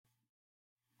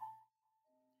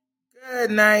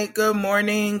Good night, good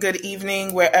morning, good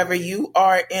evening, wherever you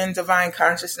are in divine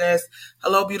consciousness.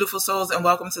 Hello, beautiful souls, and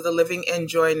welcome to the Living in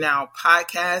Joy Now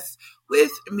podcast with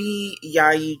me,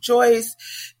 Yayi Joyce.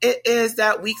 It is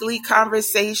that weekly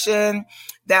conversation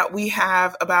that we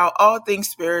have about all things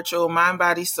spiritual, mind,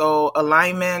 body, soul,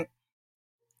 alignment.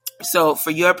 So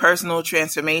for your personal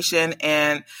transformation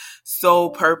and soul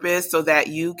purpose so that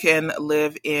you can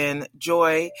live in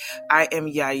joy, I am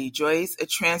Yayi Joyce, a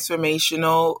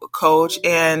transformational coach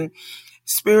and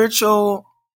spiritual,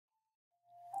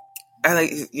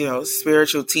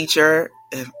 spiritual teacher,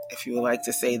 if you would like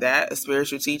to say that, a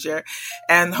spiritual teacher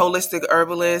and holistic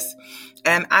herbalist.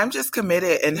 And I'm just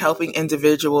committed in helping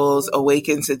individuals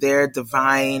awaken to their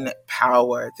divine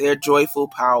power, their joyful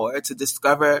power, to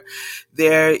discover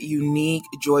their unique,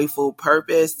 joyful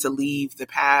purpose, to leave the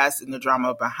past and the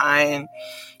drama behind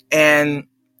and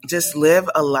just live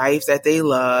a life that they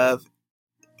love,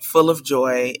 full of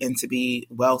joy, and to be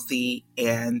wealthy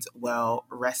and well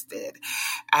rested.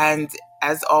 And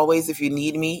as always, if you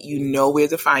need me, you know where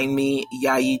to find me,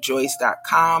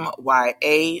 yayijoyce.com,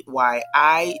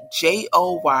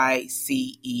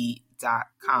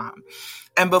 YAYIJOYCE.com.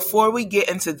 And before we get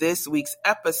into this week's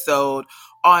episode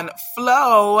on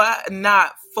Flow,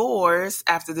 Not Force,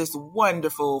 after this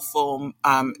wonderful full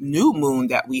new moon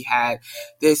that we had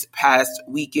this past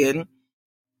weekend,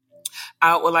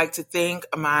 I would like to thank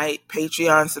my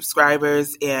Patreon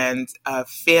subscribers and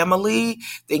family.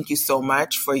 Thank you so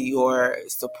much for your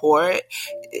support.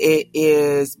 It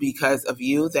is because of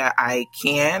you that I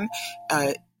can.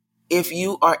 If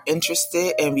you are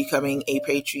interested in becoming a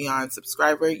Patreon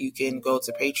subscriber, you can go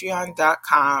to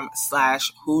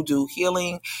patreon.com/hoodoo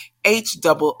healing,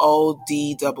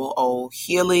 HOODOO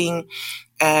healing.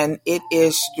 And it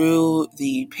is through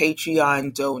the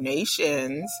Patreon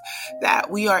donations that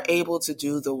we are able to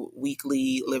do the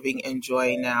weekly Living in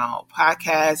Joy Now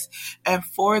podcast. And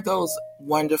for those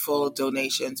wonderful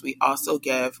donations, we also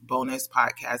give bonus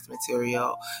podcast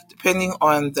material depending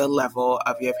on the level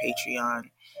of your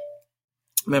Patreon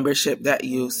membership that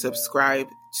you subscribe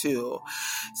to.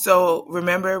 So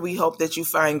remember, we hope that you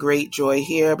find great joy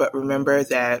here, but remember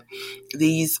that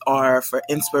these are for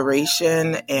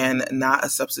inspiration and not a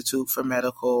substitute for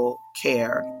medical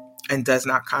care, and does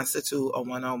not constitute a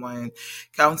one-on-one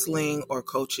counseling or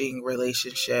coaching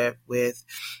relationship with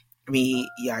me,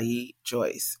 Yayi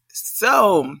Joyce.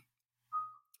 So,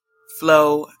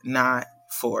 flow, not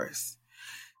force.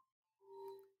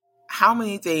 How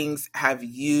many things have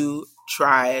you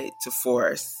tried to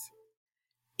force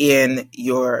in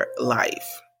your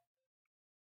life?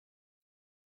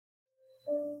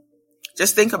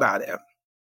 Just think about it.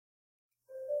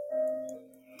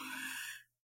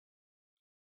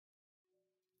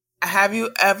 Have you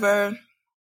ever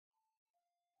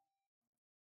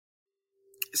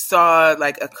saw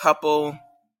like a couple?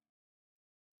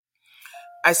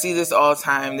 I see this all the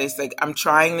time. They say, I'm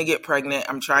trying to get pregnant.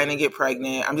 I'm trying to get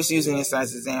pregnant. I'm just using this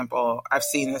as an example. I've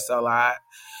seen this a lot.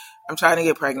 I'm trying to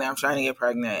get pregnant. I'm trying to get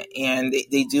pregnant. And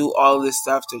they do all this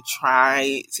stuff to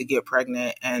try to get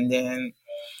pregnant. And then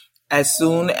as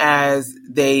soon as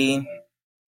they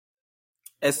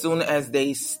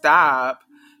stop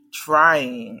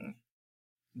trying,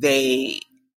 they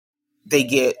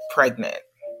get pregnant.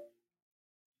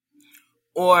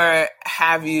 Or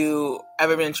have you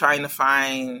ever been trying to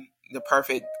find the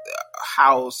perfect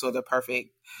house or the perfect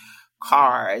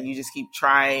car, and you just keep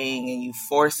trying and you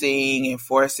forcing and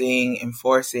forcing and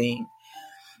forcing,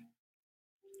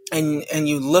 and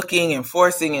you looking and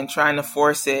forcing and trying to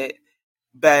force it,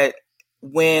 but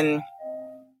when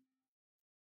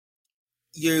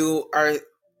you are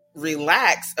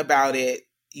relaxed about it,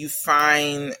 you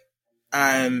find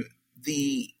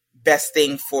the best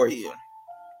thing for you,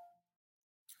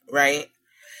 right?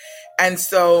 And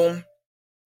so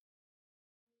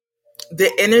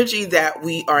the energy that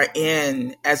we are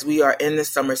in, as we are in the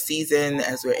summer season,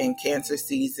 as we're in Cancer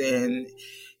season,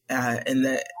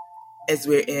 as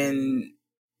we're in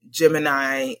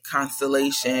Gemini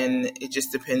constellation, it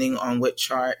just depending on what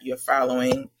chart you're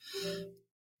following.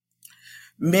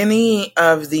 Much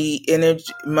of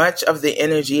the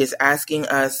energy is asking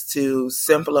us to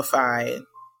simplify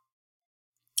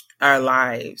our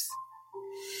lives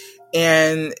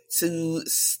and to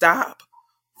stop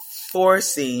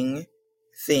forcing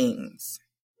things.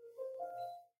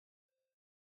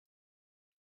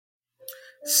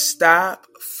 Stop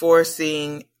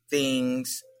forcing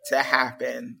things to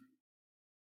happen.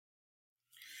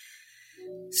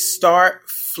 Start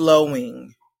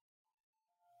flowing.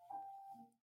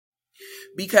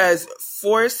 Because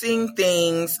forcing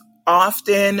things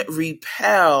often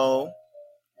repel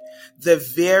the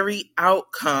very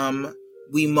outcome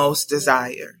we most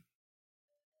desire.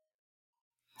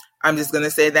 I'm just going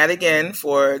to say that again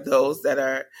for those that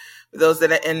are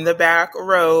in the back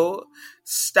row.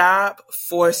 Stop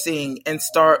forcing and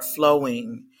start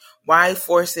flowing. Why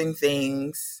forcing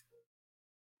things?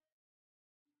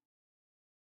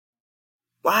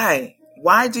 Why?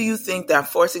 Why do you think that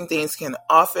forcing things can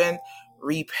often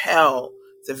repel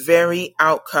the very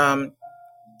outcome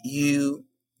you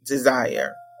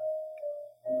desire?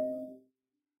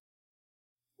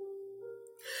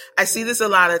 I see this a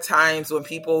lot of times when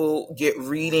people get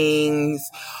readings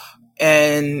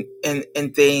and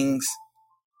things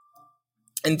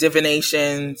and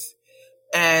divinations,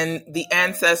 and the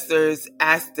ancestors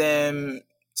ask them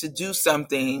to do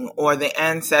something, or the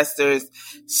ancestors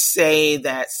say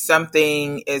that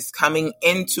something is coming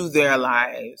into their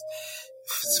lives.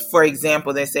 For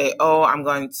example, they say, oh, I'm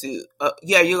going to,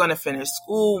 you're going to finish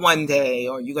school one day,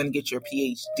 or you're going to get your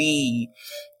PhD,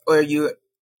 or you're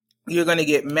going to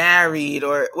get married,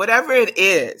 or whatever it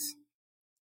is.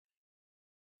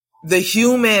 The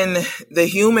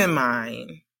human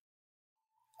mind,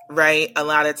 right? A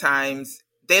lot of times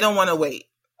they don't want to wait.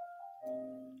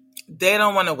 They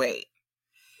don't want to wait.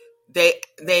 They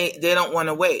don't want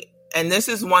to wait. And this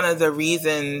is one of the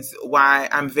reasons why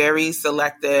I'm very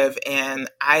selective, and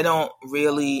I don't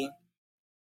really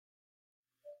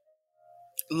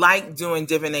like doing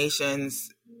divinations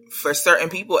for certain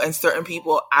people. And certain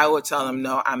people, I would tell them,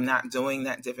 no, I'm not doing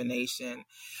that divination,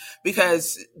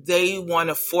 because they want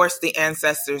to force the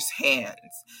ancestors' hands.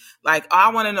 Like, oh, I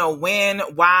want to know when,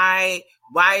 why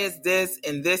is this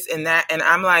and that? And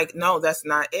I'm like, no, that's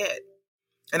not it.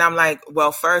 And I'm like,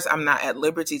 well, first, I'm not at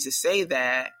liberty to say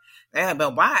that. Yeah,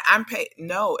 but why? I'm paying.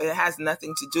 No, it has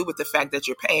nothing to do with the fact that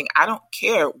you're paying. I don't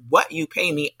care what you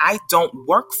pay me. I don't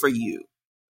work for you.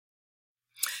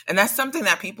 And that's something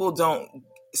that people don't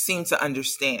seem to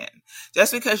understand.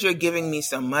 Just because you're giving me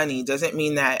some money doesn't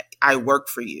mean that I work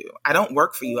for you. I don't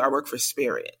work for you. I work for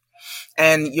spirit.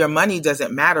 And your money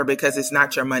doesn't matter, because it's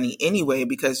not your money anyway,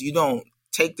 because you don't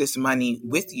take this money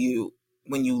with you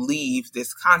when you leave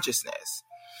this consciousness.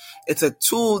 It's a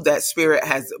tool that spirit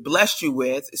has blessed you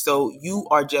with. So you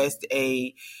are just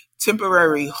a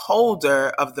temporary holder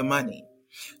of the money.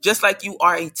 Just like you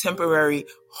are a temporary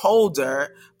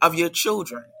holder of your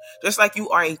children. Just like you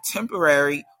are a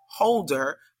temporary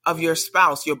holder of your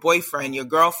spouse, your boyfriend, your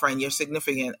girlfriend, your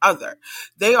significant other.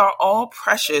 They are all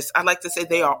precious. I like to say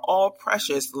they are all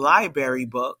precious library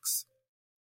books,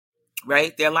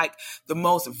 right? They're like the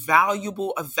most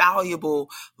valuable of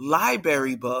valuable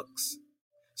library books,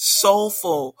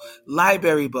 soulful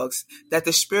library books that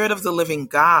the Spirit of the Living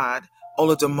God,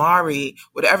 Olodumare,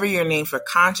 whatever your name for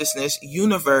consciousness,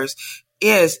 universe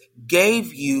is,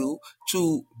 gave you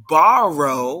to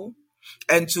borrow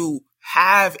and to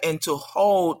have and to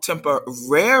hold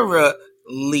temporarily.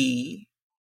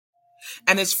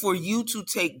 And it's for you to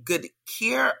take good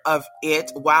care of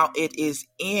it while it is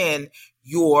in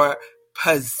your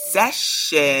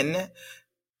possession,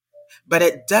 but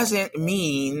it doesn't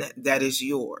mean that is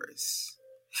yours.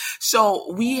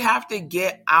 So we have to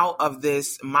get out of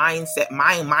this mindset,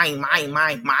 my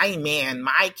man,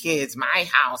 my kids, my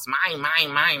house,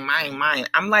 mine.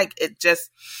 I'm like, it just,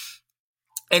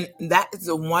 and that is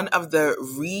one of the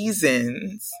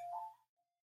reasons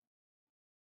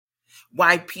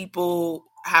why people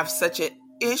have such an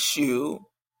issue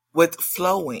with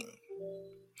flowing.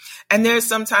 And there's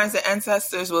sometimes the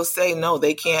ancestors will say, no,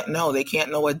 they can't know. They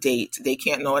can't know a date. They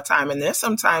can't know a time. And there's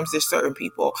certain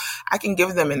people, I can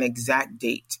give them an exact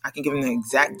date. I can give them an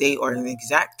exact date or an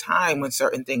exact time when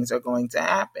certain things are going to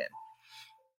happen.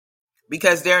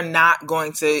 Because they're not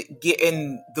going to get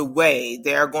in the way.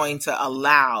 They're going to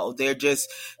allow. They're just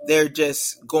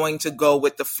going to go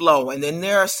with the flow. And then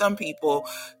there are some people,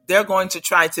 they're going to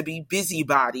try to be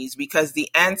busybodies because the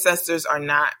ancestors are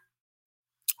not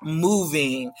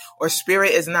moving, or spirit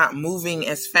is not moving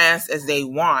as fast as they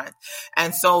want.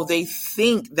 And so they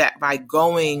think that by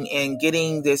going and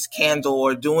getting this candle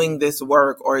or doing this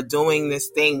work or doing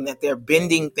this thing, that they're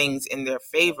bending things in their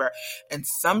favor. And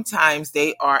sometimes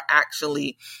they are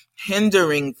actually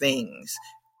hindering things.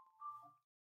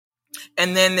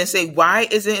 And then they say, why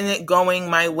isn't it going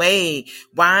my way?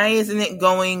 Why isn't it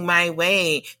going my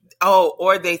way? Oh,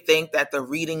 or they think that the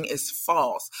reading is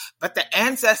false. But the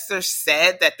ancestors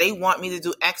said that they want me to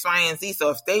do X, Y, and Z. So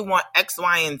if they want X,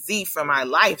 Y, and Z for my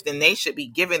life, then they should be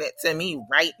giving it to me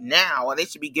right now, or they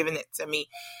should be giving it to me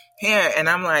here. And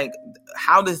I'm like,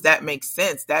 how does that make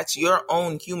sense? That's your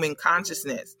own human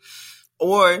consciousness.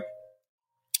 Or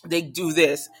they do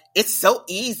this. It's so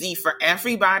easy for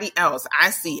everybody else. I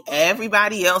see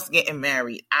everybody else getting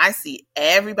married. I see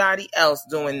everybody else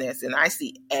doing this, and I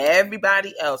see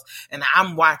everybody else, and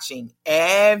I'm watching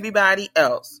everybody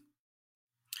else.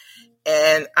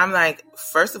 And I'm like,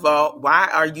 first of all, why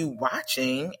are you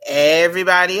watching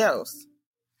everybody else?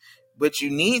 What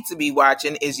you need to be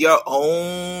watching is your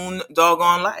own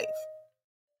doggone life.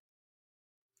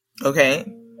 Okay.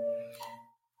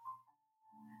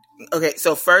 Okay.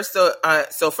 So first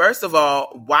of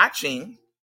all, watching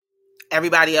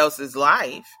everybody else's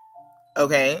life.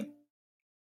 Okay.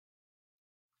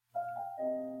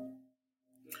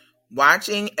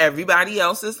 Watching everybody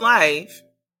else's life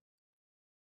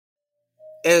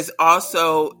is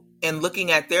also in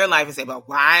looking at their life and say, but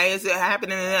why is it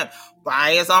happening to them?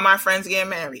 Why is all my friends getting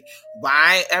married?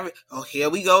 Here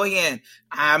we go again.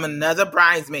 I'm another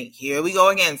bridesmaid. Here we go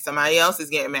again. Somebody else is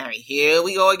getting married. Here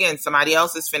we go again. Somebody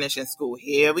else is finishing school.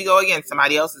 Here we go again.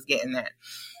 Somebody else is getting that.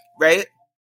 Right?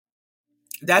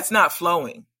 That's not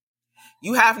flowing.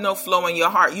 You have no flow in your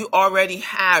heart. You already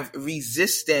have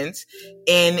resistance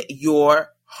in your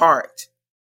heart.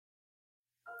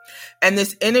 And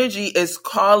this energy is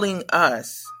calling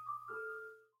us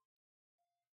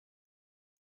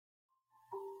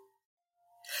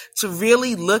to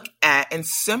really look at and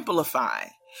simplify.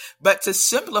 But to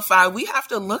simplify, we have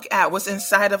to look at what's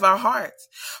inside of our hearts.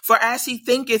 For as he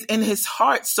thinketh in his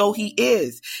heart, so he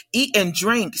is. Eat and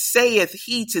drink, saith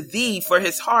he to thee, for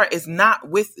his heart is not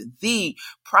with thee.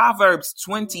 Proverbs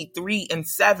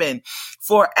 23:7.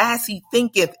 For as he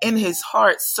thinketh in his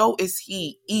heart, so is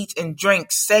he. Eat and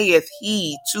drink, saith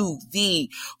he to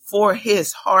thee, for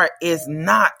his heart is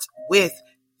not with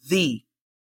thee.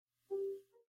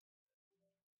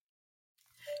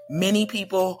 Many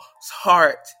people's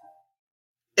heart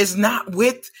is not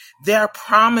with their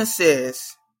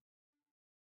promises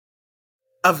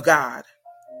of God.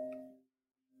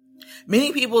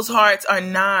 Many people's hearts are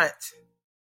not.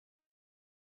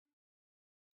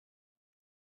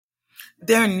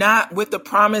 They're not with the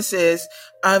promises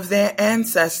of their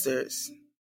ancestors.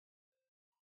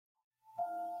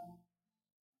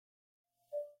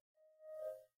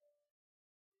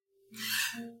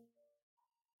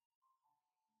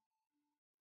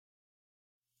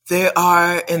 They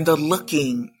are in the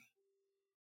looking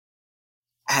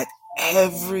at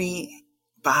everybody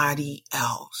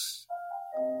else.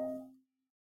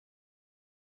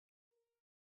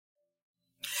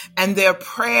 And their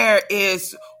prayer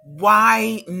is,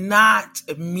 why not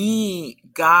me,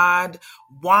 God?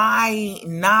 Why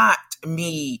not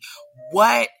me?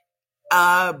 What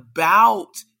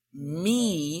about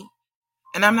me?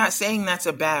 And I'm not saying that's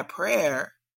a bad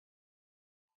prayer.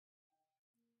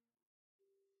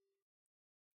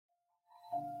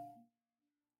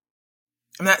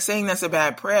 I'm not saying that's a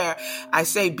bad prayer. I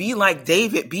say be like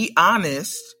David, be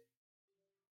honest,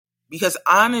 because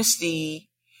honesty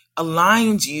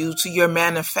aligns you to your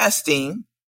manifesting.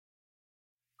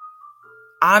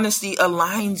 Honesty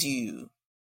aligns you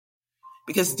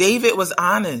because David was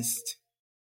honest.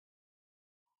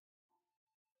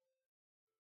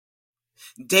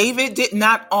 David did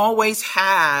not always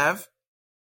have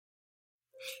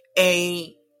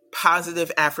a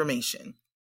positive affirmation.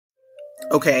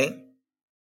 Okay?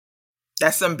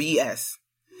 That's some BS.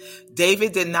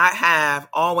 David did not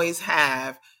always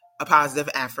have a positive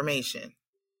affirmation.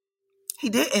 He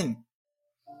didn't.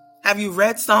 Have you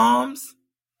read Psalms?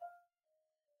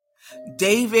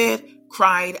 David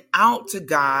cried out to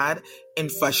God in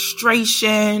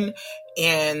frustration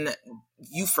and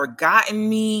you've forgotten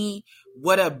me.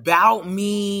 What about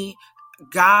me?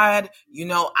 God,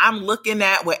 I'm looking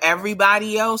at what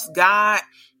everybody else got.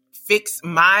 Fix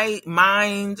my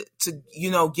mind to,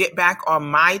 get back on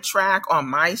my track, on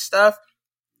my stuff.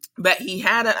 But he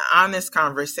had an honest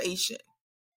conversation.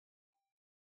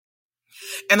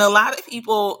 And a lot of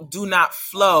people do not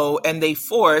flow and they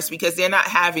force because they're not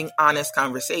having honest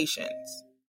conversations.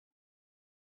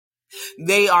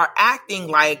 They are acting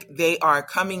like they are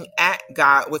coming at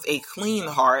God with a clean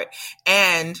heart,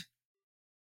 and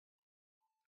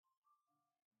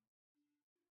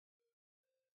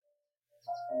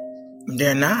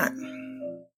they're not.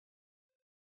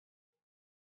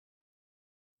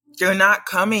 They're not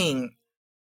coming.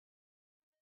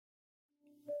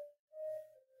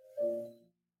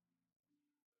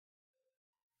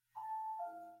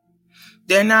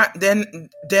 They're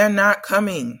not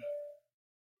coming.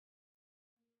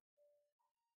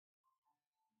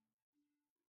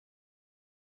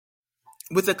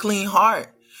 With a clean heart,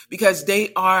 because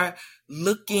they are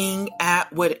looking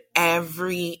at what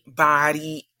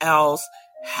everybody else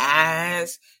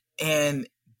has and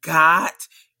got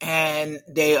and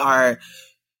they are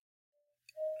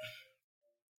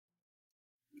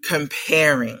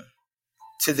comparing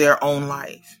to their own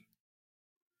life.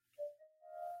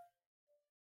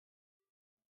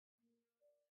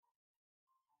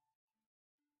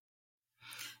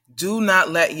 Do not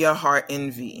let your heart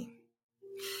envy.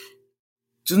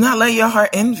 Do not let your heart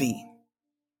envy.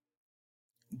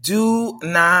 Do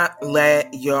not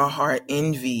let your heart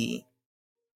envy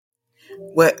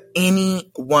what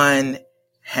anyone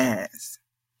has.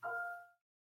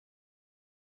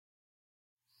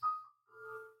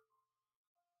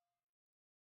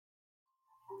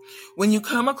 When you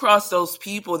come across those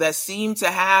people that seem to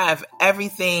have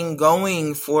everything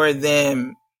going for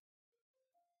them,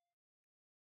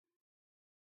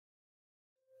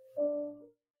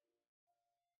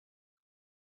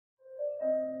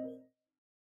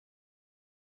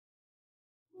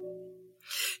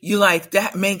 you like,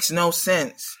 that makes no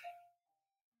sense.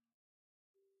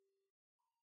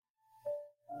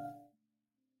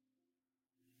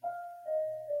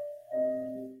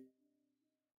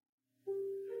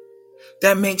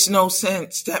 That makes no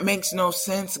sense. That makes no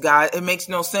sense, God. It makes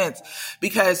no sense,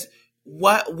 because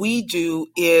what we do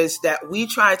is that we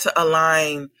try to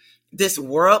align this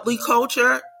worldly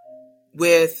culture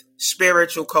with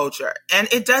spiritual culture, and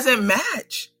it doesn't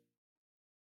match.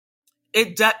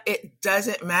 It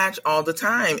doesn't match all the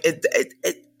time.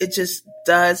 It just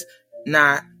does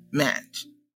not match.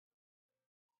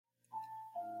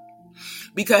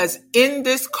 Because in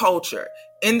this culture,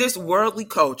 in this worldly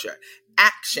culture,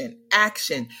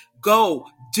 action, go,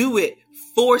 do it,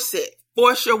 force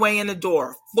your way in the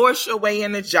door, force your way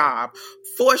in the job,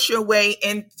 force your way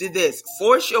into this,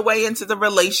 force your way into the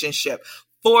relationship,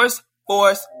 force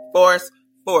your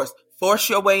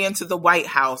way into the White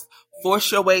House,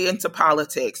 force your way into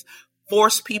politics,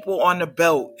 force people on the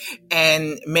boat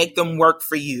and make them work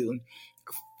for you.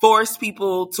 Force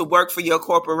people to work for your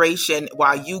corporation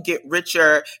while you get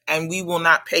richer, and we will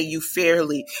not pay you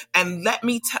fairly. And let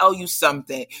me tell you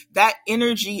something, that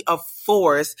energy of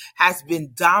force has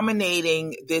been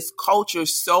dominating this culture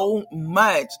so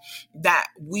much that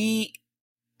we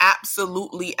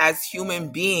absolutely, as human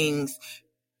beings,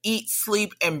 eat,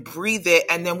 sleep, and breathe it.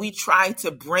 And then we try to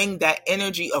bring that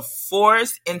energy of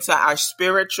force into our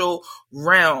spiritual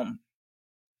realm.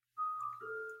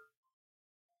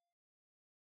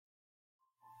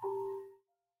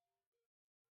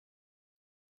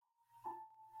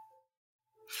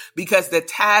 Because the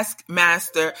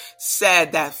taskmaster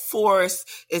said that force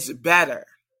is better.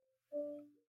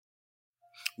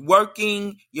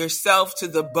 Working yourself to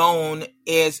the bone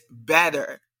is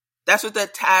better. That's what the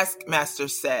taskmaster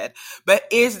said. But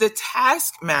is the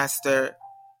taskmaster,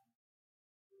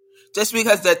 just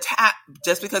because they're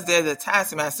the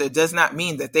taskmaster does not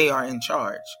mean that they are in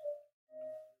charge.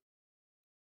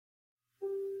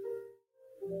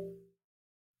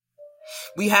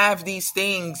 We have these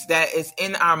things that is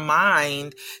in our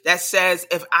mind that says,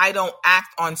 if I don't act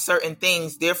on certain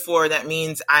things, therefore that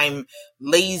means I'm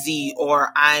lazy, or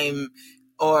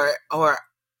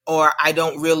or I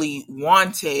don't really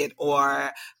want it,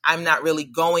 or I'm not really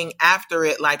going after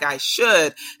it like I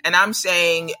should. And I'm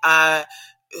saying,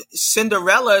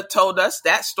 Cinderella told us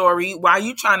that story. Why are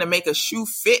you trying to make a shoe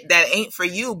fit that ain't for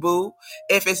you, boo?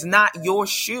 If it's not your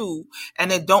shoe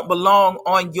and it don't belong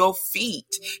on your feet,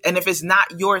 and if it's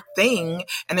not your thing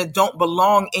and it don't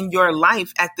belong in your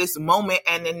life at this moment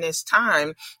and in this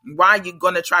time, why are you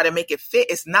going to try to make it fit?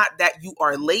 It's not that you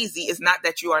are lazy. It's not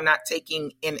that you are not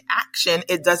taking in action.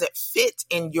 It doesn't fit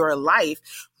in your life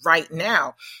right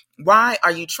now. Why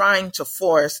are you trying to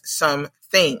force some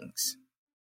things?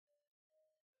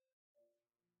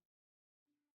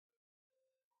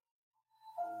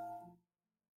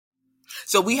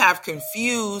 So we have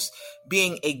confused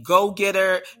being a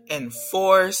go-getter and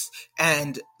force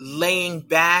and laying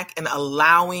back and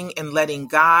allowing and letting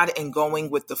God and going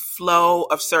with the flow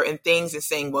of certain things and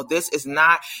saying, well, this is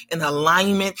not in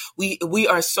alignment. We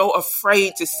are so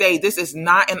afraid to say this is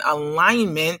not in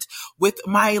alignment with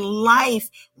my life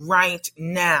right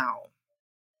now.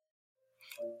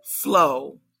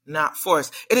 Flow, not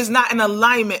force. It is not in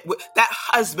alignment with that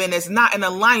husband is not in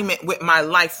alignment with my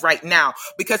life right now.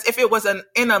 Because if it was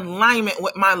in alignment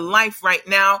with my life right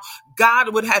now,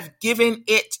 God would have given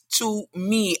it to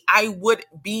me. I would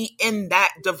be in that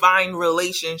divine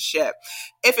relationship.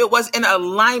 If it was in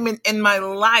alignment in my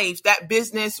life, that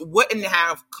business wouldn't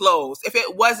have closed. If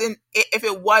it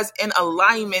was in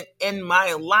alignment in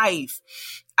my life,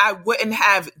 I wouldn't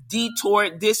have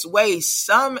detoured this way.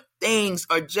 Some things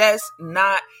are just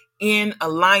not in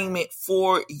alignment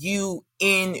for you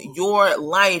in your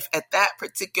life at that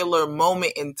particular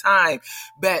moment in time.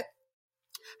 But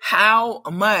How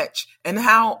much and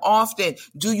how often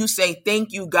do you say,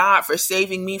 thank you, God, for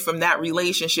saving me from that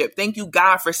relationship? Thank you,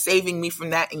 God, for saving me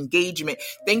from that engagement.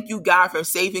 Thank you, God, for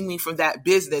saving me from that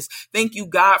business. Thank you,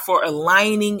 God, for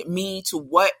aligning me to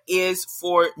what is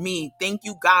for me. Thank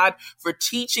you, God, for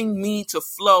teaching me to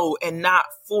flow and not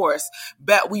force.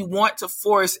 But we want to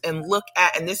force and look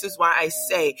at, and this is why I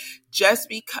say, just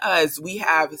because we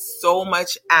have so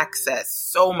much access,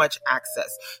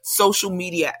 social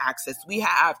media access, we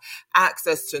have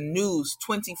access to news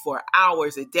 24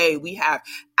 hours a day. We have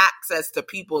access to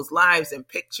people's lives and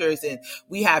pictures, and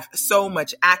we have so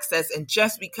much access. And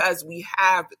just because we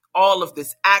have all of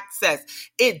this access,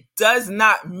 it does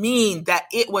not mean that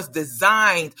it was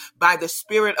designed by the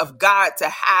Spirit of God to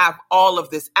have all of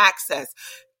this access.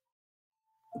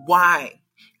 Why?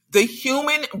 The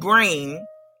human brain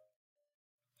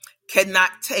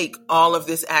cannot take all of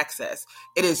this access.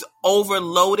 It is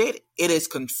overloaded, it is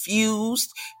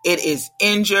confused, it is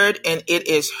injured, and it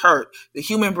is hurt. The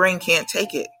human brain can't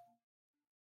take it.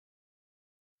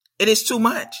 It is too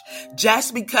much.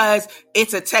 Just because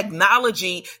it's a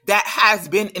technology that has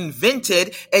been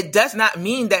invented, it does not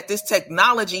mean that this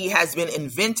technology has been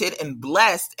invented and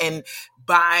blessed and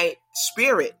by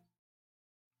Spirit.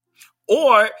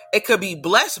 Or it could be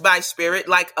blessed by Spirit,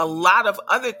 like a lot of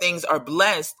other things are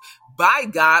blessed by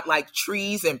God, like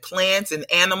trees and plants and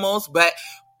animals,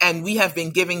 and we have been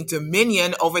giving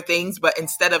dominion over things, but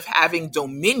instead of having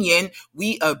dominion,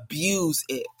 we abuse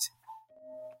it.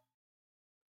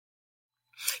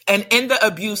 And in the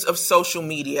abuse of social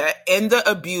media, in the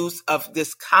abuse of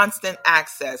this constant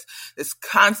access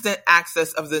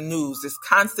of the news, this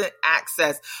constant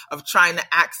access of trying to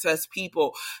access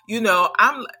people,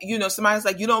 somebody's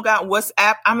like, you don't got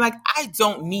WhatsApp. I'm like, I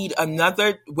don't need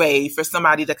another way for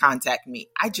somebody to contact me.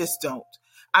 I just don't.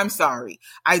 I'm sorry.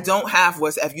 I don't have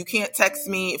WhatsApp. If you can't text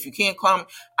me, if you can't call me,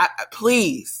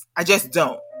 please, I just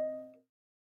don't.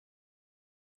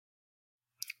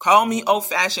 Call me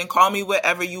old-fashioned, call me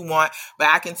whatever you want, but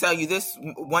I can tell you this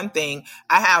one thing.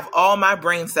 I have all my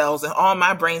brain cells, and all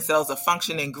my brain cells are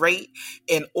functioning great,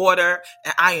 in order,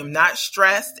 and I am not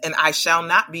stressed, and I shall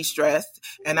not be stressed,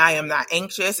 and I am not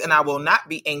anxious, and I will not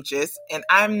be anxious, and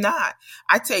I'm not.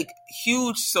 I take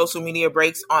huge social media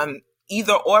breaks on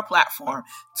either or platform.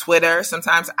 Twitter,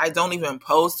 sometimes I don't even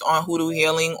post on Hoodoo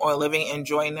Healing or Living in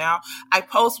Joy Now. I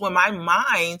post when my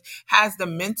mind has the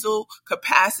mental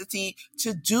capacity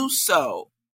to do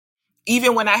so.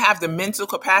 Even when I have the mental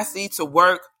capacity to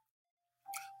work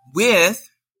with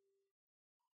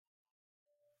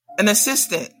an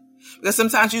assistant. Because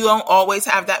sometimes you don't always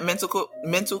have that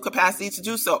mental capacity to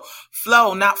do so.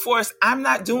 Flow, not force. I'm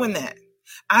not doing that.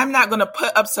 I'm not going to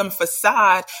put up some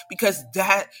facade because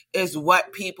that is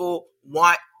what people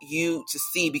want you to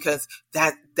see, because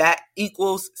that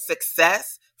equals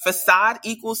success. Facade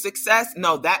equals success.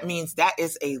 No, that means that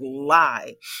is a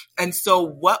lie. And so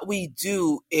what we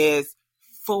do is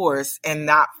force and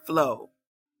not flow.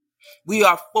 We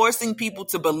are forcing people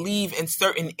to believe in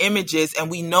certain images,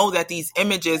 and we know that these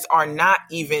images are not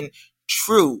even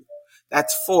true.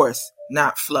 That's force,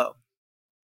 not flow.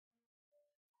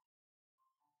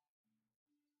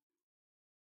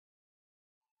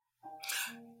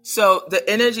 So the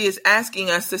energy is asking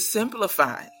us to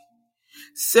simplify.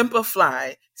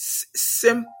 Simplify.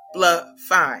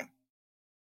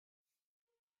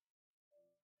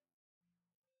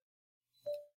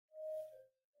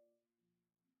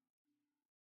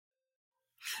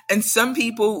 And some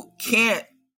people can't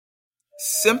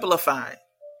simplify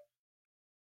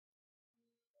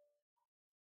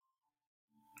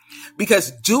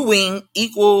because doing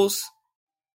equals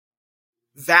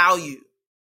value.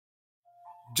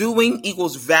 Doing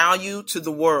equals value to the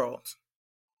world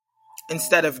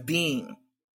instead of being.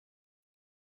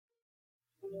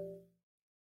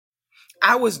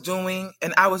 I was doing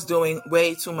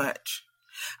way too much.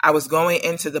 I was going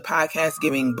into the podcast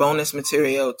giving bonus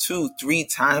material 2-3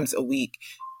 times a week,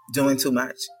 doing too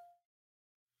much.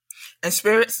 And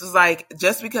Spirits is like,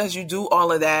 just because you do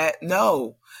all of that,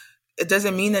 no, it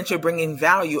doesn't mean that you're bringing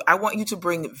value. I want you to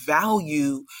bring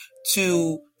value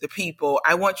to the people.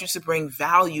 I want you to bring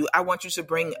value. I want you to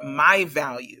bring my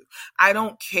value. I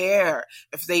don't care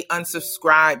if they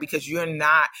unsubscribe because you're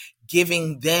not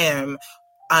giving them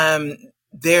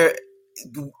their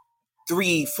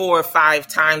 3, 4, 5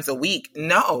 times a week.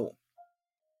 No.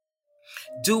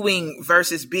 Doing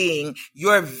versus being,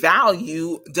 your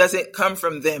value doesn't come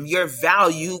from them. Your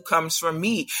value comes from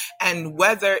me. And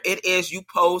whether it is you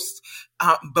post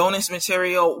bonus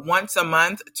material once a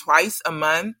month, twice a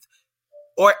month,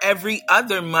 or every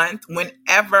other month.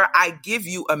 Whenever I give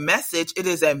you a message, it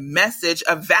is a message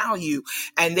of value,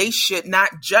 and they should not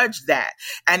judge that.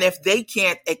 And if they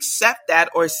can't accept that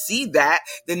or see that,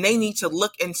 then they need to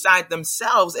look inside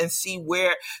themselves and see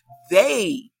where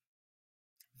they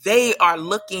are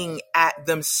looking at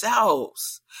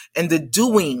themselves and the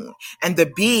doing and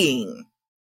the being.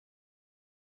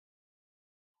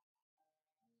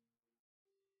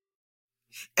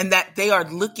 And that they are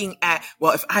looking at,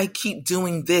 well, if I keep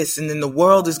doing this, and then the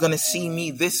world is going to see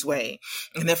me this way.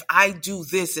 And if I do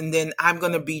this, and then I'm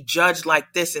going to be judged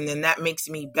like this, and then that makes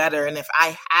me better. And if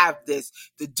I have this,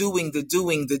 the doing.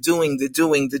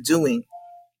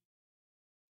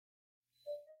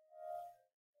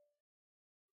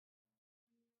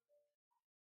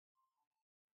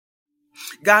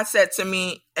 God said to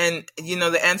me, and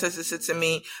the ancestors said to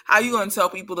me, how are you going to tell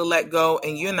people to let go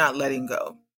and you're not letting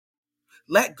go?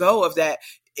 Let go of that.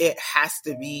 It has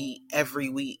to be every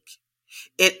week.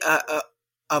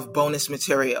 Of bonus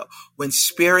material. When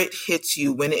spirit hits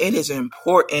you, when it is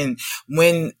important,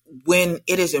 when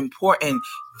it is important,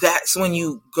 that's when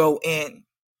you go in.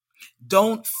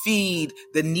 Don't feed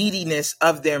the neediness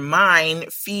of their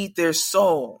mind, feed their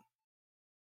soul.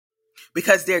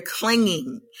 Because they're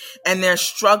clinging and they're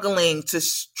struggling to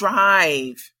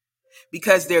strive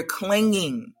because they're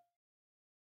clinging.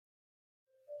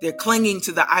 They're clinging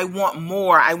to the, I want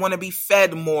more. I want to be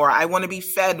fed more. I want to be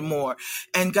fed more.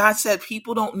 And God said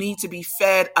people don't need to be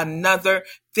fed another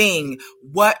thing.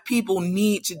 What people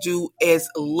need to do is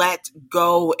let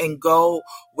go and go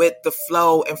with the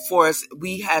flow. And for us,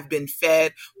 we have been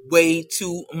fed way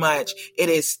too much. It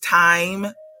is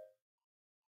time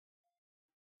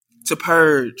to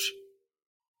purge.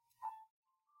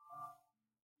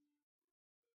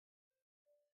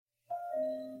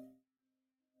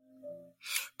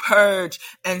 Purge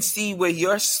and see where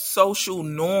your social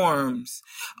norms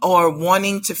or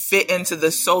wanting to fit into the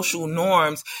social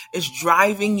norms is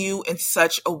driving you in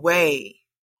such a way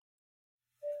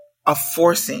of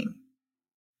forcing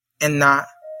and not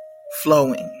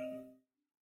flowing.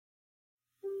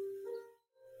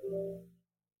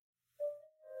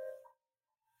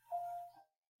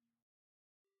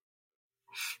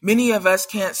 Many of us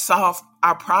can't solve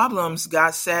our problems,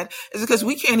 God said, is because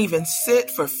we can't even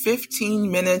sit for 15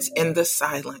 minutes in the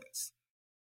silence.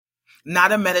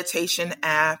 Not a meditation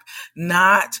app,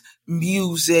 not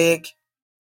music.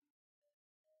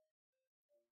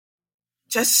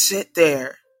 Just sit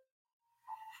there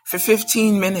for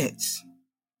 15 minutes.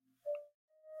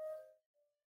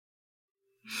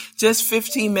 Just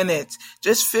 15 minutes,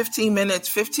 just 15 minutes,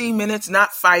 15 minutes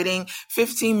not fighting,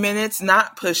 15 minutes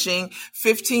not pushing,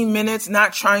 15 minutes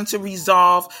not trying to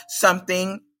resolve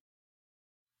something,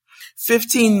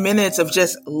 15 minutes of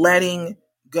just letting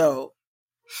go.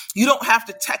 You don't have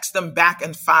to text them back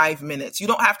in 5 minutes. You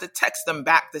don't have to text them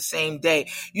back the same day.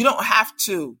 You don't have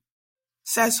to.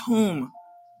 Says whom?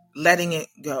 Letting it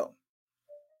go.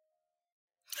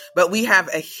 But we have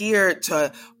adhered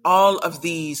to all of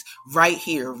these right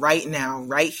here, right now,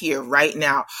 right here, right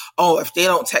now. Oh, if they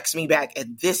don't text me back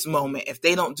at this moment, if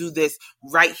they don't do this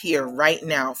right here, right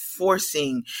now,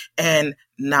 forcing and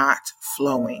not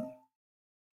flowing.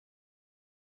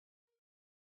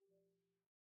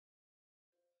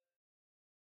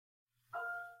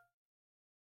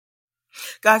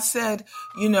 God said,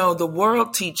 the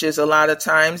world teaches a lot of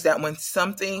times that when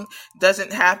something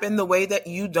doesn't happen the way that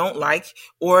you don't like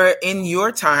or in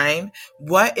your time,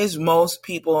 what is most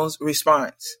people's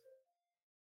response?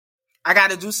 I got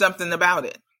to do something about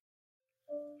it.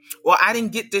 Well, I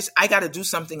didn't get this. I got to do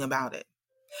something about it.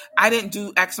 I didn't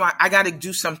do X, Y. I got to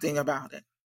do something about it.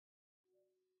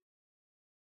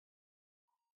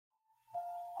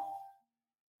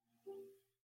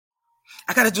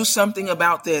 I got to do something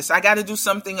about this. I got to do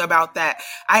something about that.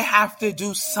 I have to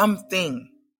do something.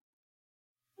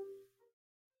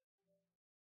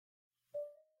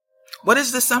 What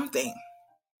is the something?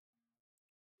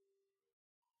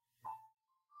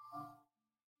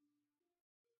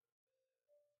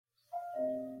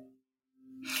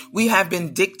 We have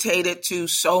been dictated to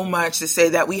so much to say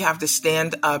that we have to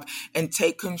stand up and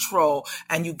take control,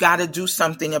 and you got to do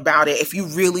something about it. If you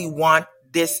really want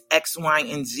this X, Y,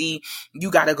 and Z,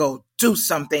 you got to go do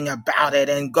something about it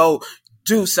and go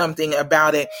do something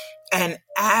about it. And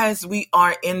as we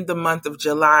are in the month of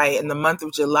July, and the month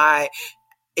of July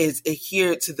is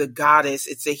adhered to the goddess,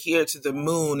 it's adhered to the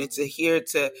moon, it's adhered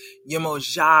to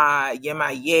Yemoja,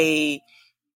 Yemaye,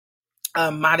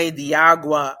 Mare de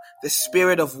Agua, the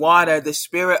spirit of water, the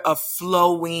spirit of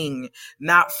flowing,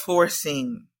 not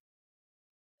forcing.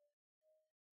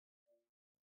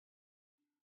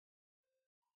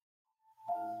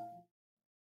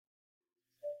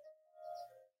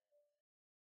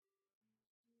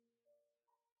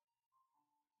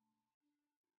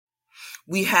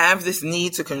 We have this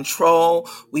need to control.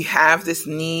 We have this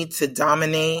need to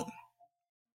dominate.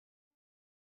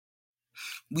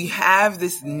 We have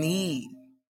this need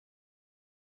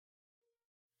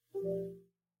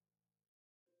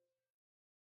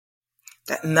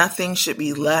that nothing should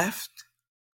be left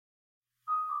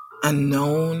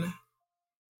unknown.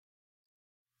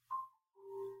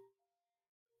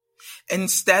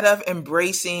 Instead of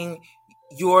embracing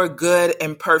your good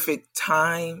and perfect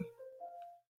time,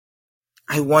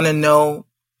 I want to know,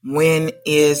 when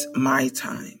is my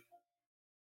time?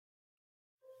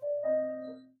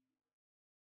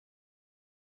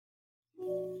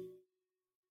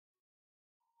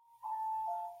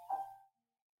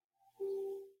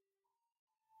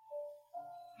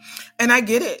 And I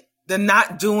get it. The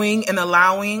not doing and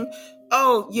allowing.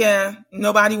 Oh, yeah,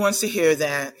 nobody wants to hear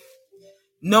that.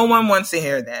 No one wants to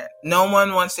hear that. No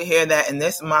one wants to hear that in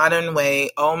this modern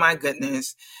way. Oh, my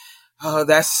goodness. Oh,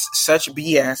 that's such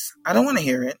BS. I don't want to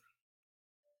hear it.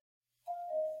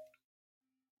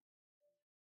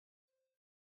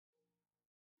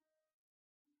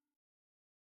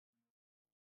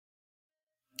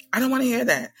 I don't want to hear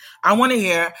that. I want to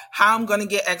hear how I'm going to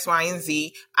get X, Y, and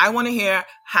Z. I want to hear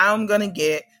how I'm going to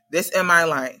get this in my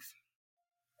life.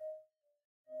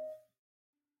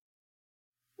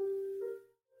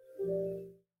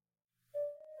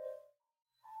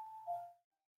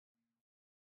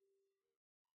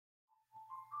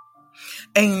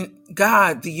 And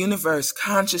God, the universe,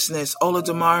 consciousness,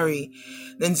 Olodumare,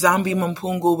 then Nzambi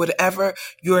Mpungu, whatever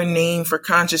your name for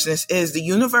consciousness is, the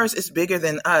universe is bigger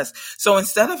than us. So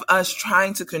instead of us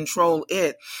trying to control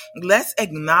it, let's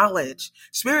acknowledge.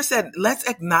 Spirit said, let's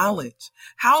acknowledge.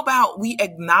 How about we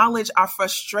acknowledge our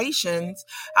frustrations?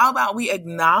 How about we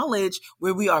acknowledge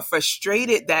where we are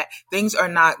frustrated that things are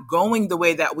not going the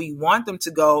way that we want them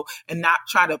to go, and not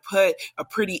try to put a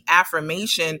pretty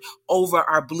affirmation over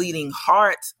our bleeding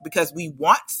hearts because we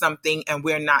want something and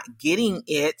we're not getting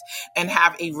it, and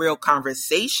have a real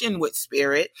conversation with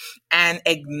Spirit and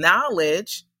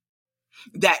acknowledge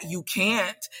that you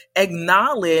can't,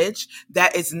 acknowledge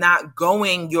that it's not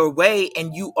going your way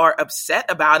and you are upset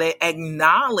about it,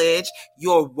 acknowledge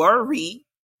your worry,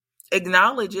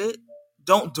 acknowledge it.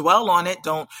 Don't dwell on it.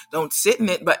 Don't sit in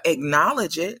it, but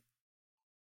acknowledge it.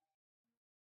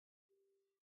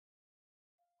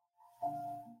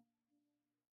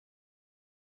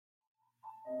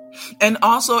 And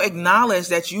also acknowledge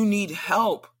that you need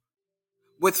help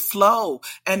with flow,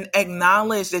 and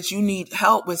acknowledge that you need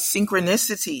help with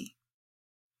synchronicity.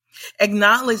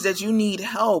 Acknowledge that you need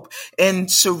help in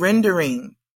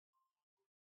surrendering.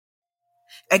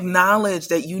 Acknowledge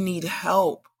that you need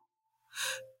help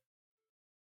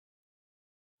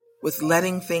with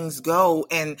letting things go,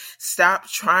 and stop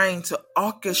trying to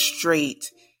orchestrate.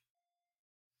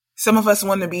 Some of us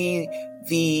want to be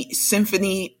the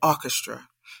symphony orchestra.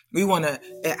 We want to,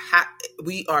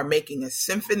 we are making a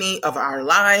symphony of our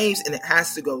lives, and it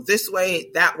has to go this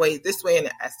way, that way, this way, and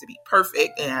it has to be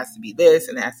perfect, and it has to be this,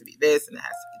 and it has to be this, and it has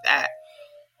to be that.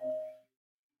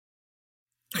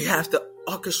 You have to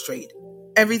orchestrate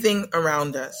everything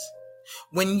around us.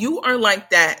 When you are like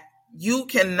that, you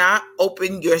cannot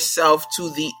open yourself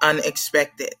to the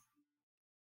unexpected.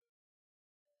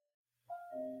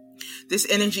 This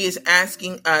energy is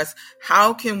asking us,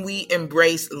 how can we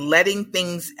embrace letting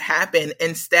things happen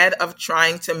instead of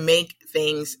trying to make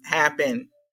things happen?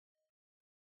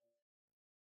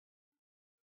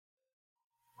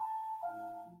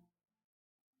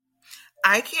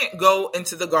 I can't go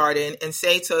into the garden and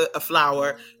say to a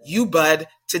flower, you bud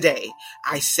today.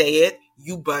 I say it,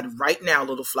 you bud right now,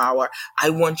 little flower. I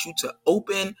want you to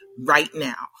open right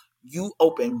now. You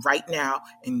open right now,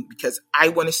 and because I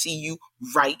want to see you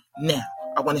right now.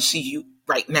 I want to see you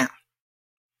right now.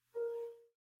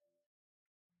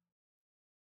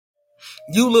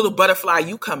 You little butterfly,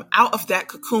 you come out of that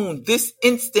cocoon this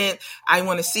instant. I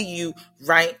want to see you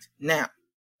right now.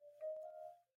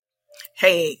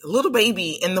 Hey, little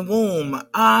baby in the womb,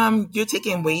 you're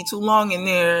taking way too long in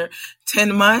there.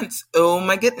 10 months. Oh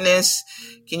my goodness.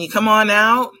 Can you come on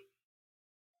out?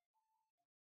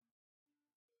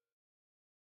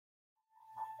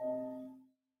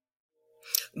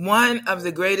 One of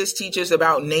the greatest teachers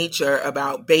about nature,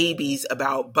 about babies,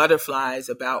 about butterflies,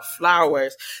 about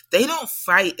flowers, they don't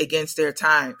fight against their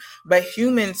time, but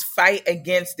humans fight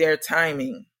against their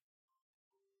timing.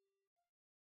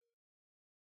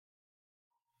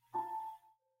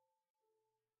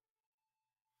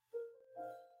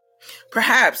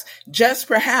 Perhaps, just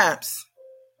perhaps,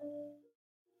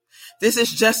 this is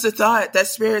just a thought that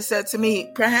Spirit said to me.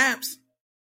 Perhaps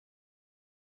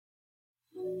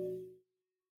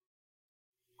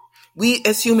We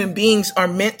as human beings are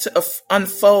meant to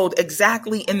unfold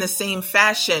exactly in the same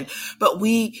fashion, but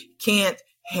we can't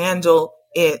handle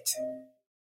it.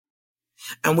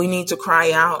 And we need to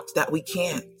cry out that we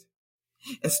can't.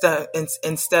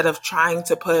 Instead of trying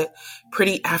to put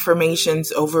pretty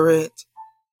affirmations over it,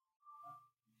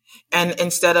 and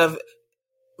instead of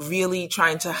really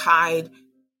trying to hide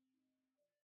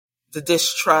the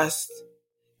distrust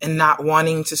and not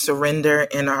wanting to surrender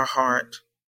in our heart.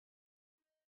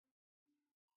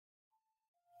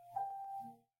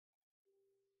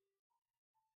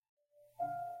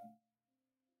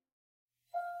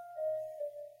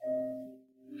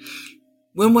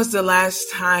 When was the last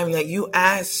time that you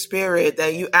asked Spirit,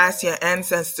 that you asked your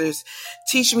ancestors,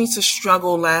 teach me to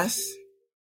struggle less?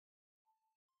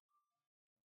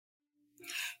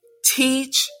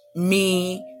 Teach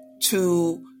me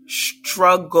to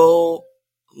struggle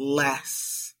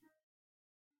less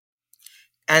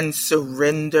and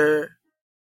surrender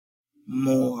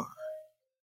more.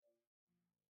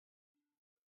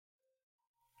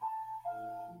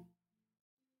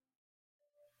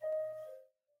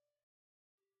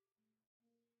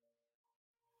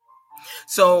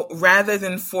 So rather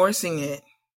than forcing it,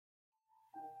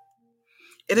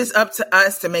 it is up to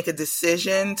us to make a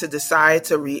decision, to decide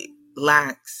to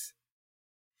relax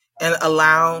and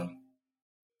allow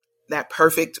that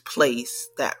perfect place,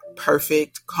 that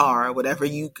perfect car, whatever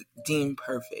you deem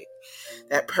perfect,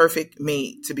 that perfect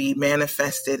mate to be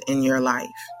manifested in your life.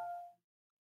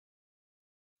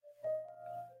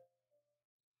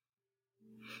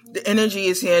 The energy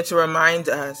is here to remind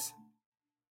us,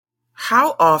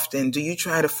 how often do you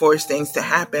try to force things to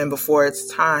happen before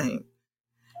it's time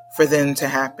for them to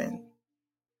happen?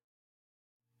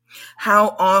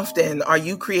 How often are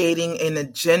you creating an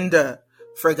agenda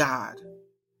for God?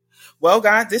 Well,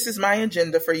 God, this is my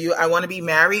agenda for you. I want to be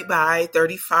married by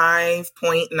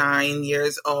 35.9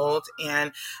 years old,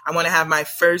 and I want to have my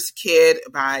first kid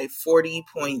by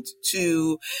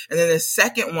 40.2, and then the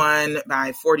second one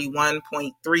by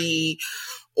 41.3,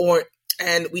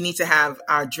 and we need to have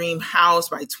our dream house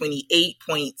by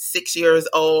 28.6 years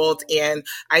old, and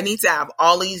I need to have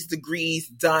all these degrees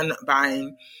done by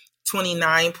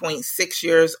 29.6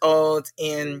 years old.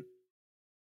 And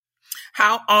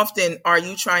how often are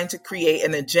you trying to create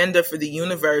an agenda for the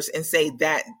universe and say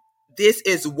that this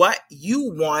is what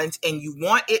you want and you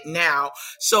want it now?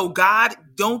 So God,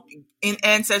 don't, in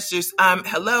ancestors,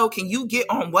 hello, can you get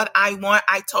on what I want?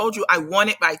 I told you I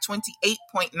want it by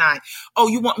 28.9. Oh,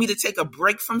 you want me to take a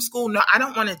break from school? No, I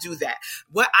don't want to do that.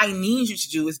 What I need you to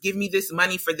do is give me this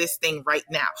money for this thing right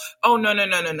now. Oh, no.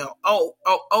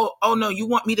 Oh, no, you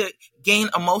want me to gain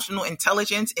emotional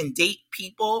intelligence and date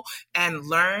people and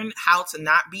learn how to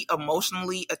not be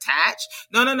emotionally attached?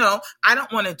 No. I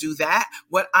don't want to do that.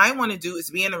 What I want to do is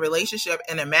be in a relationship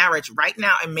and a marriage right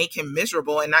now and make him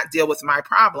miserable and not deal with my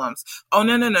problems. Oh,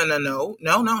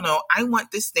 no. I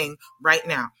want this thing right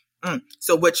now.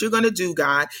 So what you're going to do,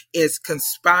 God, is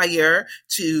conspire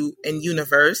to, in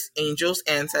universe, angels,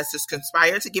 ancestors,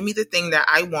 conspire to give me the thing that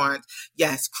I want.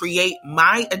 Yes, create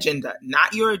my agenda,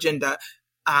 not your agenda.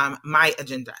 My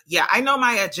agenda. Yeah, I know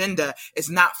my agenda is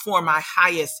not for my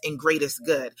highest and greatest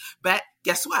good, but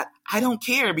guess what? I don't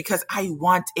care because I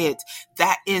want it.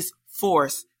 That is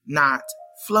force, not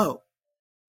flow.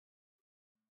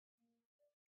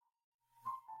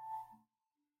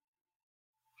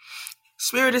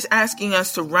 Spirit is asking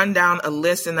us to run down a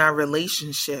list in our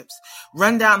relationships,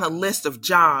 run down a list of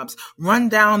jobs, run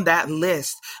down that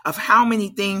list of how many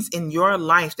things in your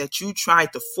life that you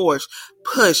tried to force,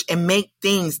 push, and make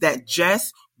things that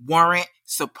just weren't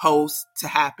supposed to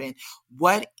happen.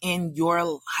 What in your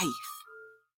life?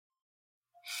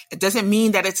 It doesn't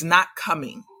mean that it's not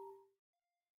coming.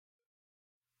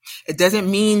 It doesn't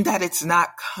mean that it's not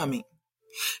coming.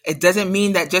 It doesn't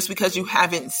mean that just because you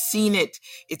haven't seen it,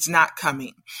 it's not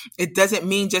coming. It doesn't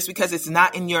mean just because it's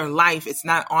not in your life, it's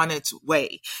not on its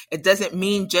way. It doesn't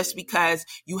mean just because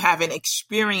you haven't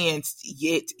experienced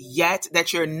it yet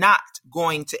that you're not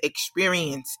going to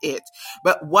experience it.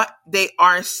 But what they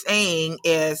are saying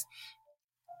is,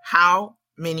 how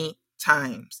many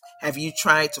times have you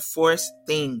tried to force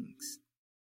things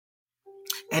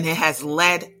and it has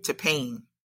led to pain?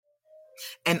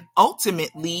 And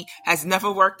ultimately has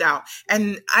never worked out.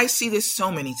 And I see this so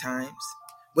many times.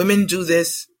 Women do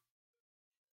this.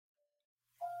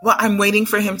 Well, I'm waiting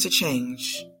for him to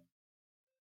change.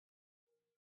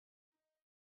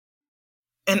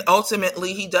 And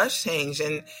ultimately he does change,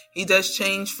 and he does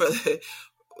change for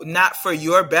not for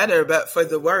your better, but for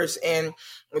the worse. And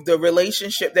the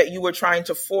relationship that you were trying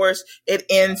to force, it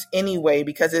ends anyway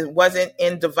because it wasn't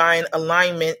in divine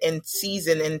alignment and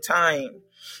season and time.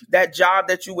 That job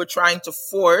that you were trying to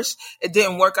force, it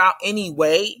didn't work out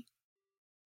anyway.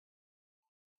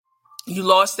 You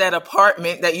lost that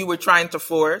apartment that you were trying to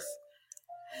force.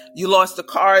 You lost the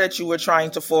car that you were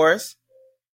trying to force.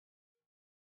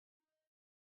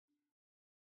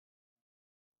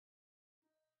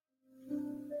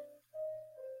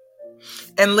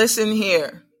 And listen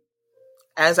here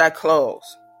as I close.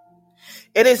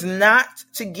 It is not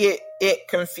to get it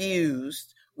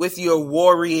confused with your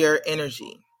warrior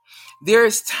energy.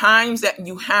 There's times that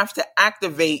you have to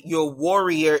activate your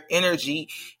warrior energy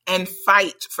and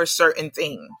fight for certain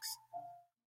things.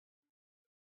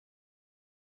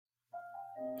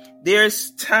 There's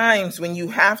times when you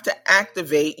have to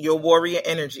activate your warrior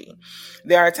energy.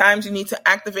 There are times you need to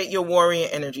activate your warrior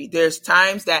energy. There's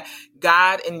times that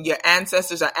God and your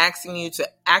ancestors are asking you to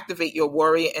activate your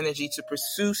warrior energy to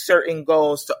pursue certain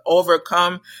goals, to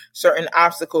overcome certain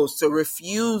obstacles, to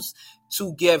refuse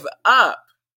to give up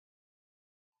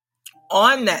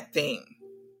on that thing.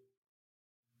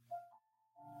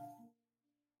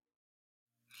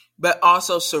 But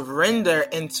also surrender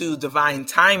into divine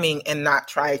timing and not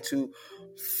try to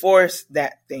force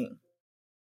that thing.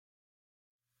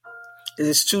 It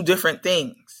is two different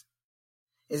things.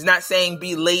 It's not saying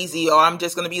be lazy, or I'm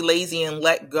just going to be lazy and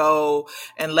let go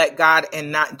and let God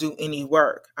and not do any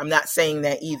work. I'm not saying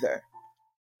that either.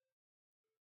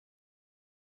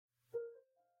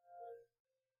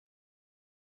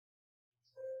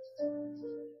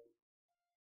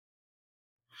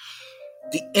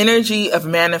 The energy of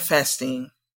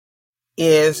manifesting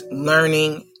is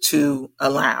learning to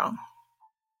allow.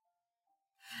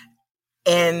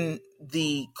 And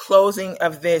the closing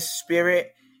of this,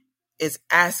 Spirit is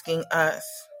asking us,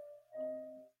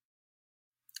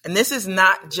 and this is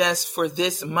not just for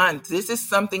this month. This is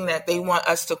something that they want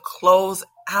us to close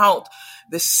out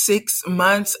the 6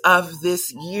 months of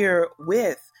this year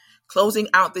with. Closing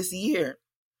out this year.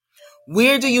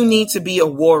 Where do you need to be a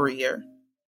warrior?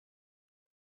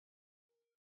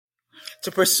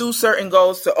 To pursue certain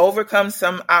goals, to overcome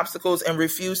some obstacles and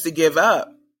refuse to give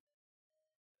up.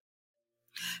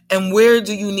 And where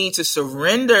do you need to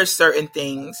surrender certain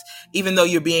things, even though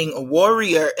you're being a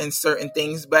warrior in certain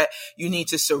things, but you need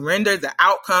to surrender the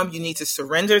outcome. You need to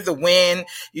surrender the win.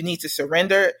 You need to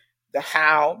surrender the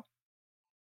how.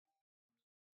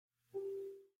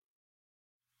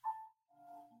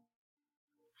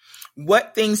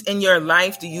 What things in your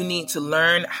life do you need to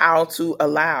learn how to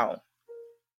allow?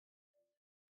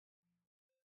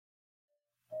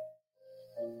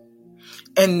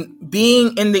 And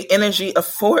being in the energy of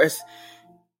force,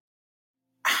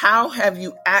 how have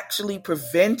you actually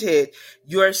prevented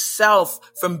yourself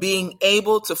from being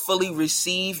able to fully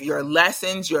receive your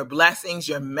lessons, your blessings,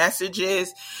 your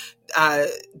messages,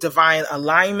 divine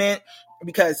alignment?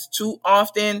 Because too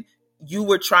often you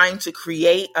were trying to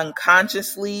create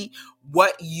unconsciously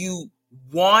what you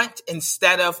want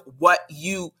instead of what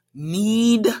you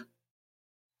need.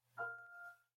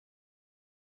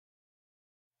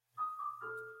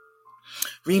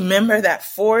 Remember that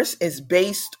force is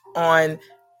based on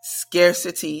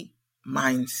scarcity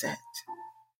mindset.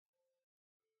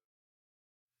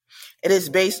 It is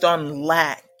based on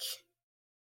lack.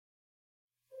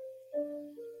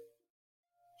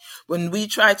 When we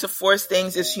try to force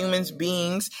things as human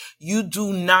beings, you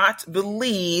do not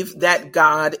believe that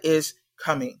God is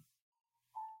coming.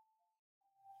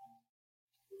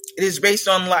 It is based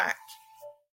on lack.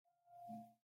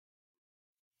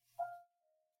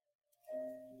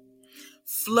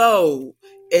 Flow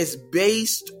is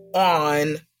based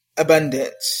on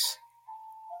abundance.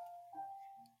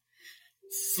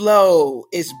 Flow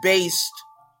is based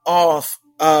off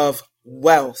of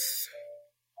wealth.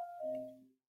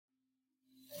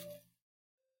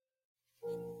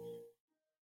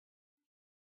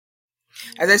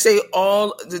 As I say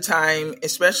all the time,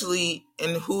 especially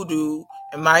in Hoodoo,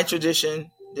 in my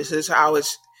tradition, this is how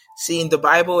it's seen. The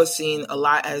Bible is seen a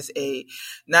lot as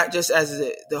not just as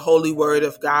the holy word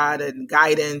of God and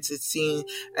guidance, it's seen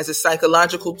as a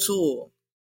psychological tool.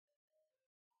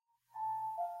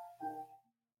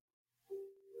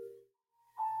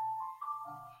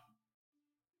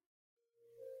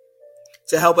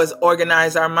 To help us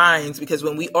organize our minds, because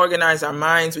when we organize our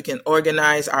minds, we can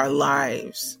organize our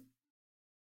lives.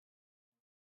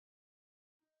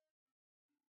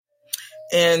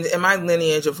 And in my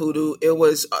lineage of Hoodoo, it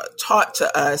was taught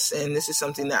to us, and this is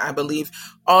something that I believe,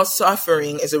 all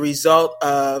suffering is a result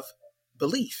of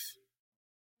belief.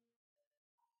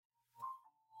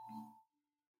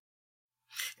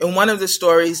 And one of the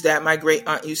stories that my great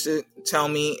aunt used to tell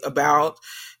me about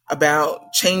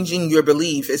changing your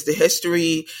belief is the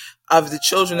history of the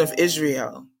children of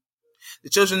Israel. The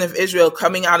children of Israel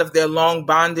coming out of their long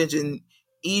bondage in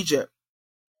Egypt.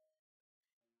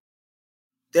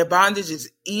 Their bondage in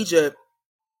Egypt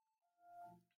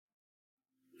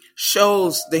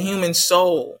shows the human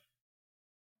soul.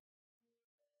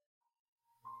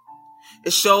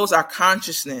 It shows our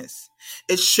consciousness.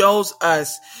 It shows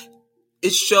us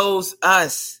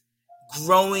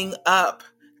growing up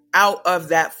out of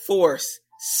that force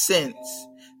sense,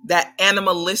 that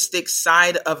animalistic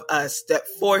side of us, that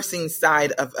forcing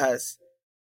side of us,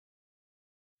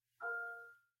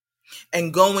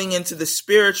 and going into the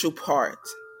spiritual part.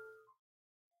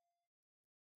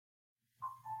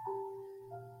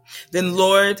 Then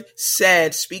Lord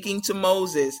said, speaking to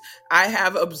Moses, I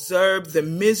have observed the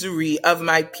misery of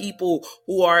my people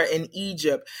who are in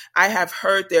Egypt. I have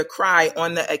heard their cry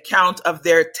on the account of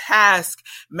their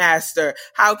taskmaster.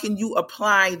 How can you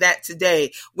apply that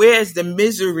today? Where is the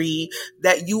misery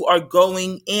that you are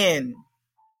going in?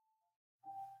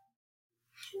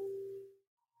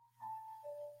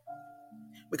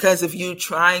 Because of you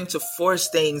trying to force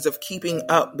things, of keeping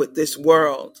up with this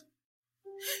world.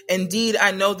 Indeed, I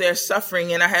know their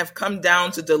suffering, and I have come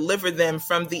down to deliver them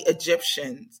from the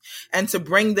Egyptians and to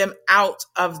bring them out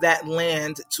of that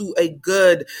land to a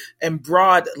good and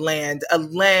broad land, a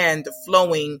land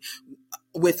flowing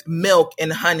with milk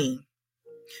and honey.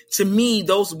 To me,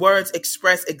 those words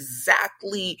express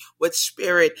exactly what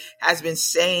Spirit has been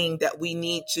saying that we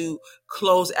need to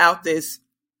close out this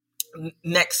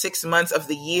next 6 months of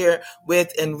the year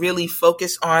with, and really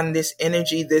focus on this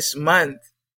energy this month.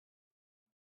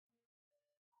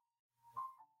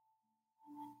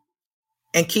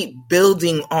 And keep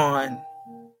building on.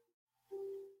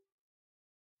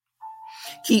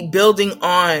 Keep building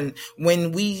on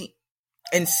when we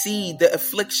and see the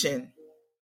affliction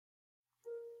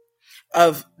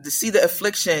of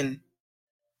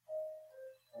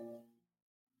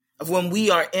when we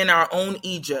are in our own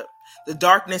Egypt, the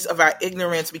darkness of our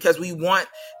ignorance, because we want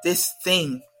this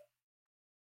thing.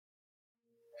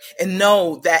 And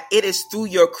know that it is through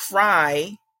your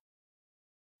cry,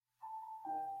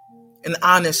 an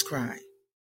honest cry,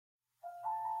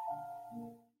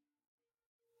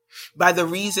 by the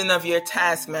reason of your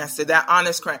taskmaster, that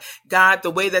honest cry. God,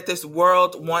 the way that this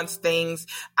world wants things,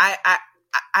 I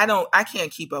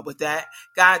can't keep up with that.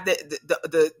 God,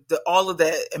 the all of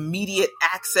the immediate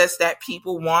access that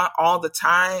people want all the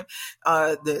time,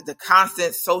 the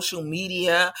constant social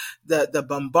media, the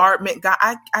bombardment. God,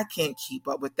 I can't keep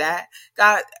up with that.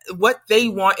 God, what they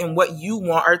want and what you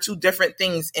want are two different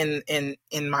things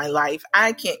in my life.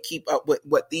 I can't keep up with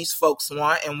what these folks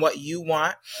want and what you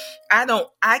want.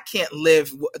 I can't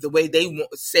live the way they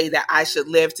say that I should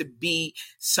live to be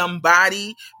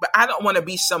somebody, but I don't want to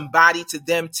be somebody to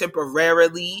them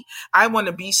temporarily. I want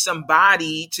to be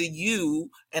somebody to you,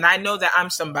 and I know that I'm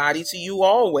somebody to you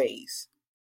always.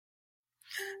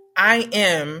 I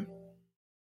am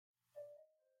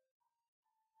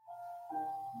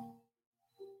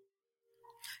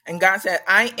and God said,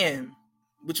 I am,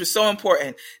 which was so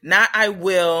important. Not I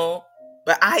will,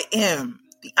 but I am.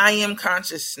 The I am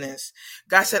consciousness.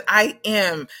 God said, I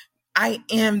am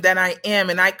that I am,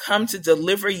 and I come to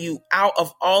deliver you out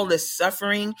of all this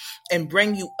suffering and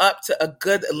bring you up to a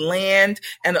good land,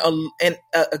 and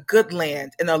a good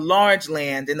land, and a large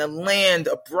land, and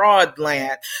a broad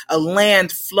land, a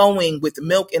land flowing with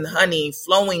milk and honey,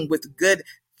 flowing with good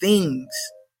things.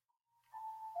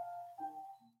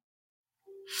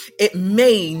 It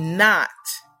may not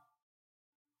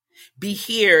be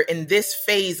here in this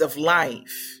phase of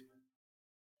life.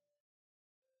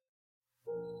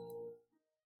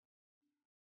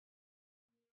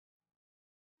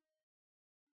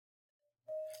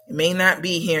 It may not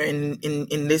be here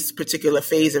in this particular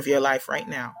phase of your life right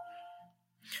now.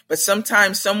 But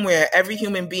sometime, somewhere, every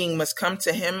human being must come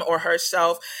to him or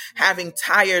herself, having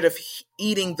tired of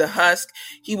eating the husk.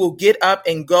 He will get up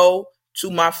and go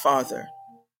to my Father.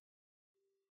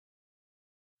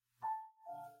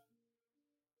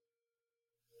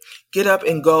 Get up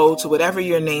and go to whatever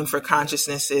your name for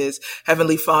consciousness is.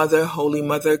 Heavenly Father, Holy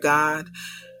Mother God,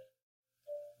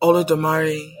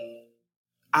 Olodumare,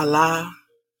 Allah,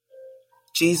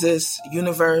 Jesus,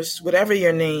 universe, whatever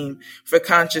your name for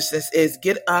consciousness is,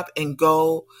 get up and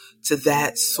go to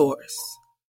that source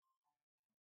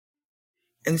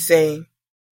and say,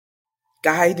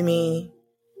 guide me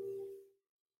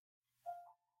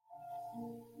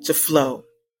to flow.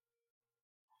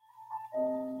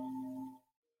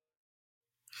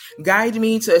 Guide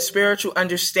me to a spiritual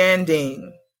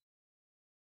understanding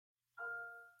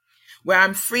where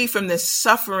I'm free from the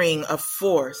suffering of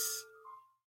force.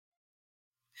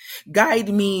 Guide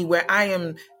me where I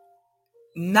am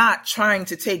not trying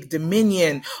to take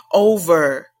dominion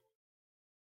over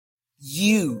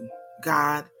you,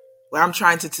 God, where I'm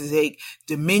trying to take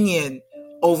dominion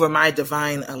over my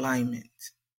divine alignment.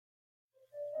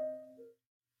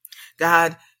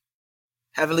 God,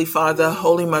 Heavenly Father,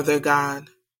 Holy Mother, God,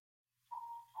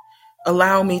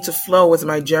 allow me to flow with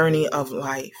my journey of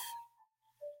life.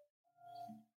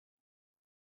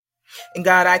 And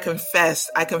God, I confess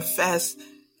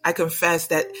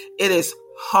that it is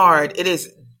hard. It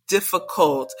is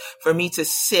difficult for me to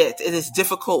sit. It is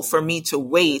difficult for me to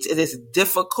wait. It is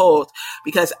difficult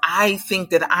because I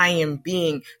think that I am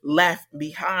being left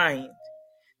behind.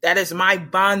 That is my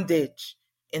bondage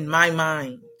in my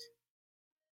mind.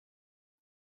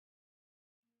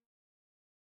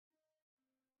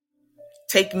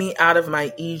 Take me out of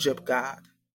my Egypt, God.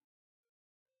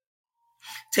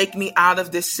 Take me out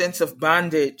of this sense of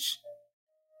bondage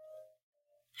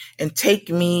and take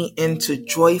me into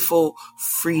joyful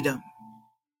freedom.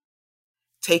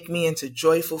 Take me into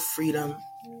joyful freedom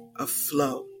of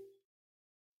flow.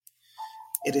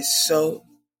 It is so,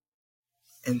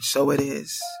 and so it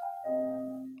is.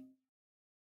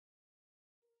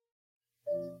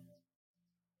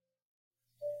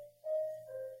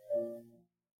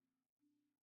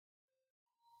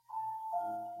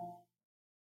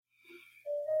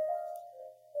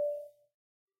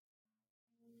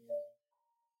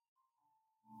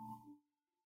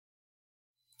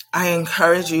 I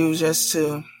encourage you just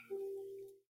to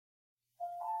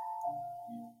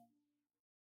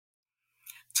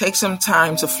take some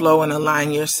time to flow and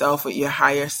align yourself with your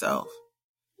higher self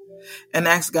and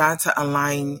ask God to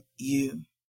align you.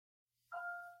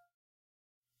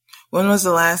 When was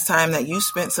the last time that you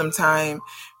spent some time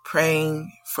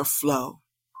praying for flow,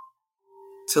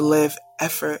 to live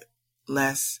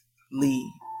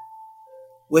effortlessly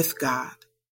with God,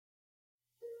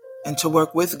 and to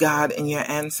work with God and your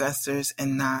ancestors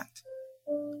and not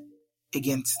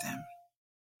against them?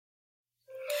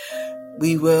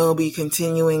 We will be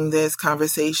continuing this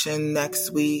conversation next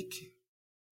week.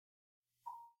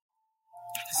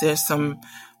 There's some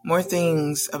more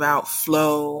things about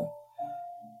flow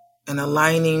and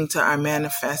aligning to our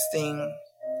manifesting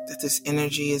that this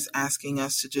energy is asking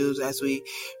us to do as we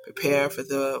prepare for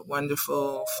the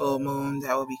wonderful full moon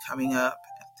that will be coming up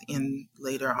at the end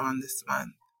later on this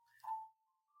month.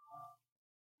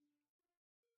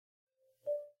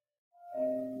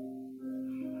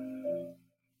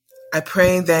 I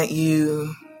pray that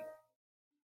you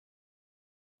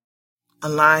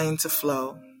align to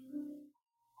flow.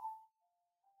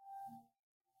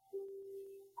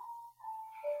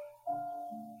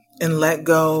 And let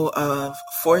go of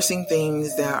forcing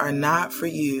things that are not for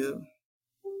you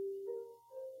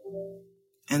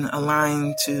and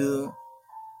align to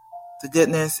the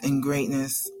goodness and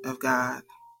greatness of God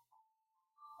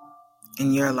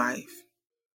in your life.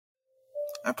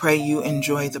 I pray you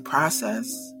enjoy the process.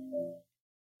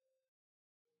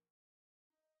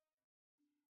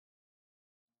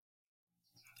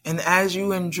 And as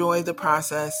you enjoy the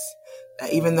process,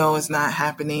 even though it's not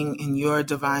happening in your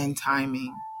divine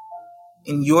timing,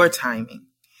 in your timing,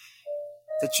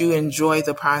 that you enjoy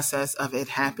the process of it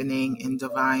happening in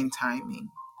divine timing.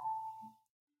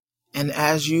 And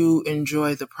as you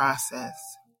enjoy the process,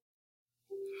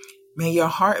 may your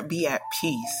heart be at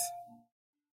peace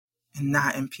and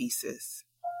not in pieces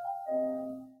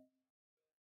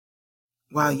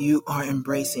while you are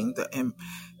embracing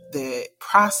the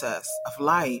process of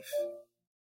life,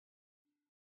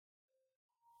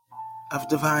 of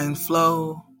divine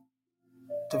flow,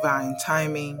 divine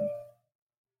timing,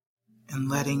 and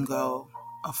letting go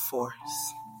of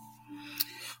force.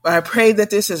 Well, I pray that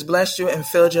this has blessed you and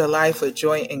filled your life with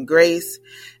joy and grace.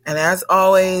 And as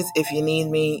always, if you need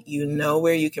me, you know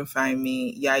where you can find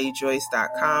me,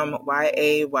 yayijoyce.com,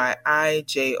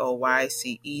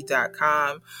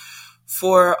 YAYIJOYCE.com.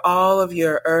 For all of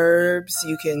your herbs,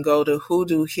 you can go to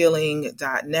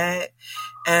hoodoohealing.net.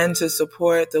 And to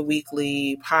support the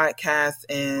weekly podcast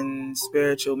and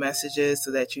spiritual messages so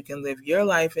that you can live your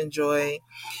life in joy,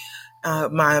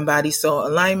 mind, body, soul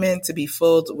alignment, to be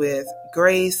filled with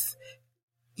grace,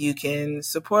 you can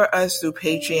support us through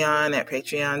Patreon at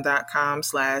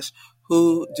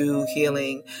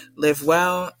patreon.com/hoodoohealing. Live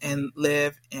well and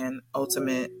live in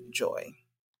ultimate joy.